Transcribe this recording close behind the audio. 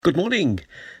Good morning,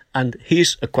 and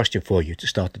here's a question for you to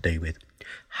start the day with.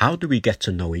 How do we get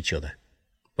to know each other?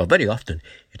 Well, very often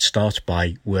it starts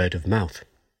by word of mouth.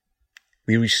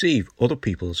 We receive other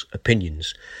people's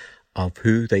opinions of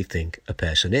who they think a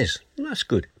person is, and that's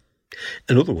good.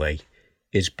 Another way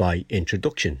is by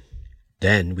introduction.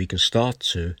 Then we can start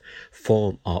to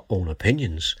form our own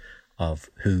opinions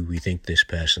of who we think this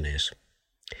person is.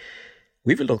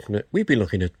 We've been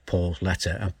looking at Paul's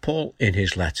letter, and Paul, in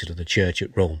his letter to the church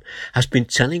at Rome, has been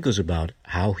telling us about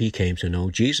how he came to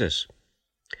know Jesus,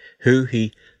 who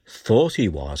he thought he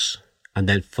was, and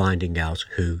then finding out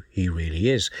who he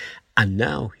really is. And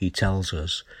now he tells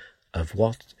us of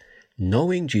what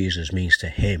knowing Jesus means to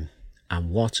him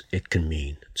and what it can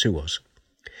mean to us.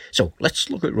 So let's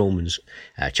look at Romans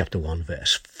chapter 1,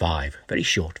 verse 5, very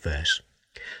short verse.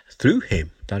 Through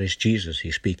him, that is Jesus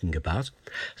he's speaking about,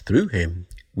 through him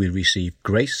we receive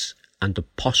grace and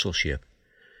apostleship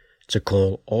to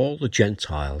call all the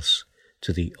Gentiles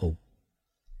to the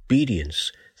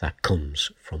obedience that comes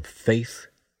from faith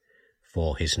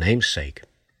for his name's sake.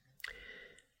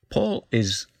 Paul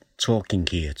is talking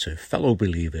here to fellow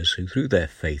believers who through their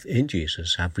faith in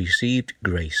Jesus have received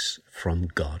grace from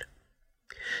God.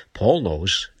 Paul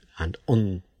knows and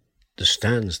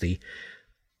understands the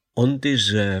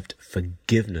undeserved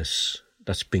forgiveness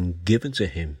that's been given to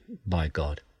him by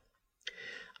God.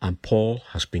 And Paul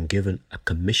has been given a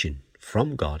commission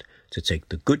from God to take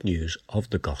the good news of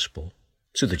the gospel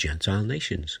to the Gentile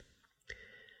nations.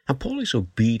 And Paul is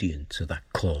obedient to that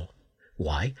call.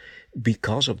 Why?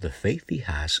 Because of the faith he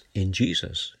has in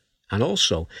Jesus. And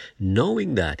also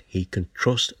knowing that he can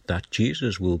trust that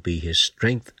Jesus will be his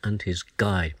strength and his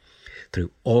guide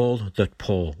through all that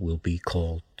Paul will be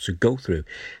called to go through.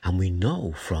 And we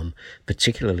know from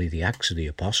particularly the Acts of the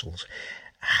Apostles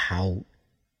how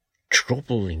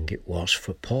troubling it was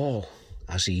for Paul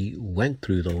as he went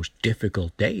through those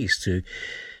difficult days to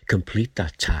complete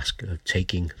that task of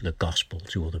taking the gospel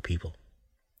to other people.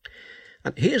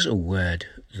 And here's a word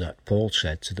that Paul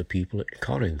said to the people at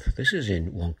Corinth. This is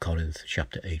in 1 Corinthians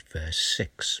chapter 8, verse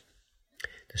 6.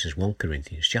 This is 1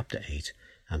 Corinthians chapter 8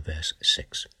 and verse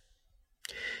 6.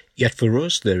 Yet for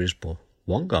us there is but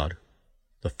one God,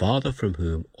 the Father from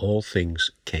whom all things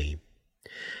came,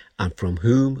 and from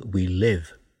whom we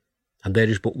live. And there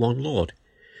is but one Lord,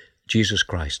 Jesus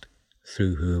Christ,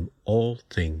 through whom all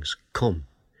things come,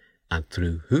 and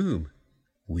through whom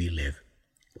we live.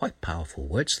 Quite powerful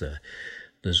words there.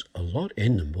 There's a lot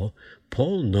in them, but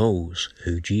Paul knows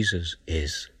who Jesus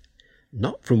is,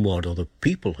 not from what other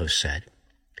people have said,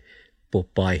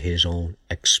 but by his own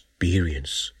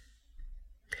experience.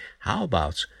 How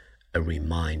about a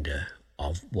reminder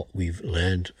of what we've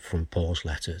learned from Paul's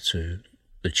letter to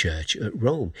the church at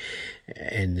Rome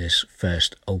in this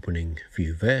first opening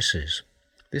few verses?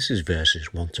 This is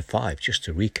verses 1 to 5, just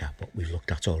to recap what we've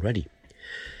looked at already.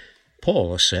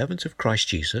 Paul, a servant of Christ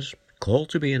Jesus, called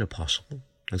to be an apostle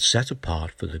and set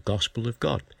apart for the gospel of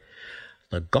God,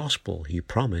 the gospel he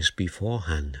promised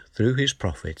beforehand through his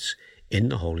prophets in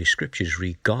the Holy Scriptures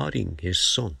regarding his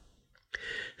Son,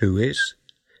 who as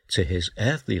to his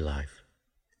earthly life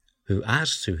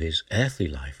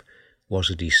was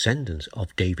a descendant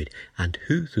of David, and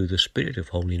who through the Spirit of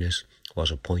holiness was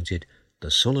appointed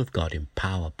the Son of God in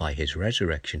power by his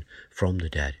resurrection from the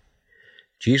dead,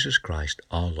 Jesus Christ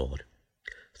our Lord.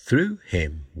 Through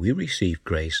him we receive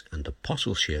grace and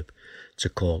apostleship to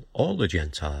call all the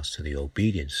Gentiles to the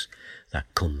obedience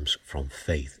that comes from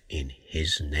faith in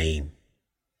his name.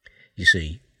 You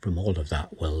see, from all of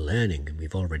that we're learning, and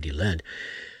we've already learned,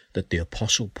 that the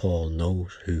Apostle Paul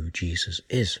knows who Jesus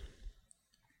is.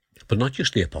 But not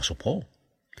just the Apostle Paul.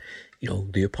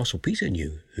 The Apostle Peter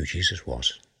knew who Jesus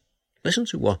was. Listen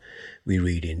to what we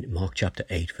read in Mark chapter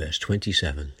 8, verse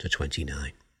 27 to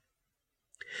 29.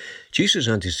 Jesus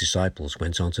and his disciples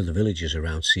went on to the villages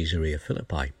around Caesarea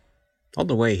Philippi. On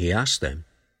the way he asked them,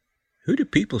 "Who do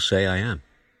people say I am?"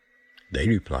 They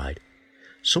replied,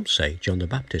 "Some say John the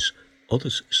Baptist,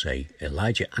 others say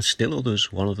Elijah, and still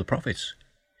others one of the prophets."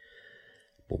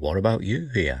 "But what about you?"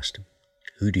 he asked.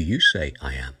 "Who do you say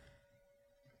I am?"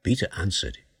 Peter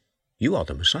answered, "You are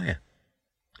the Messiah."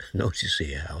 Notice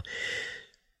here how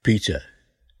Peter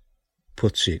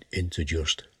puts it into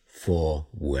just 4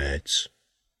 words.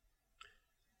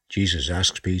 Jesus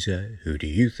asks Peter, "Who do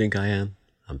you think I am?"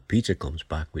 And Peter comes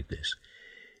back with this,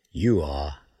 "You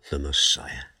are the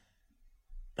Messiah."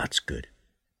 That's good.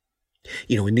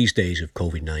 In these days of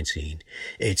COVID-19,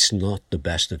 it's not the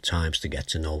best of times to get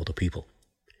to know other people.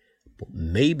 But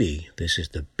maybe this is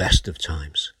the best of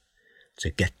times to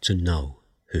get to know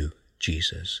who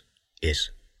Jesus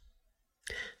is.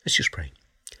 Let's just pray.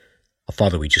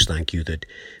 Father, we just thank you that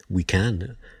we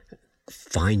can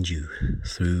find you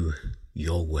through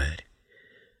your word.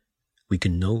 We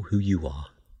can know who you are,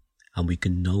 and we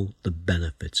can know the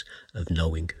benefits of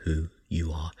knowing who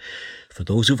you are. For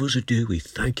those of us who do, we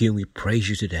thank you and we praise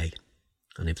you today.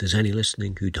 And if there's any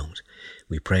listening who don't,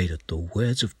 we pray that the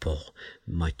words of Paul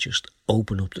might just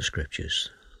open up the scriptures,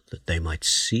 that they might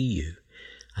see you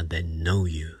and then know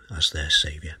you as their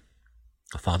Saviour.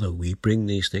 Father, we bring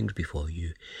these things before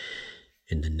you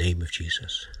in the name of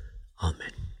Jesus.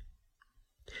 Amen.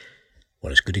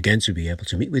 Well, it's good again to be able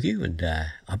to meet with you, and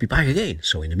I'll be back again.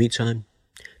 So in the meantime,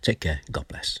 take care. God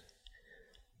bless.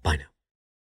 Bye now.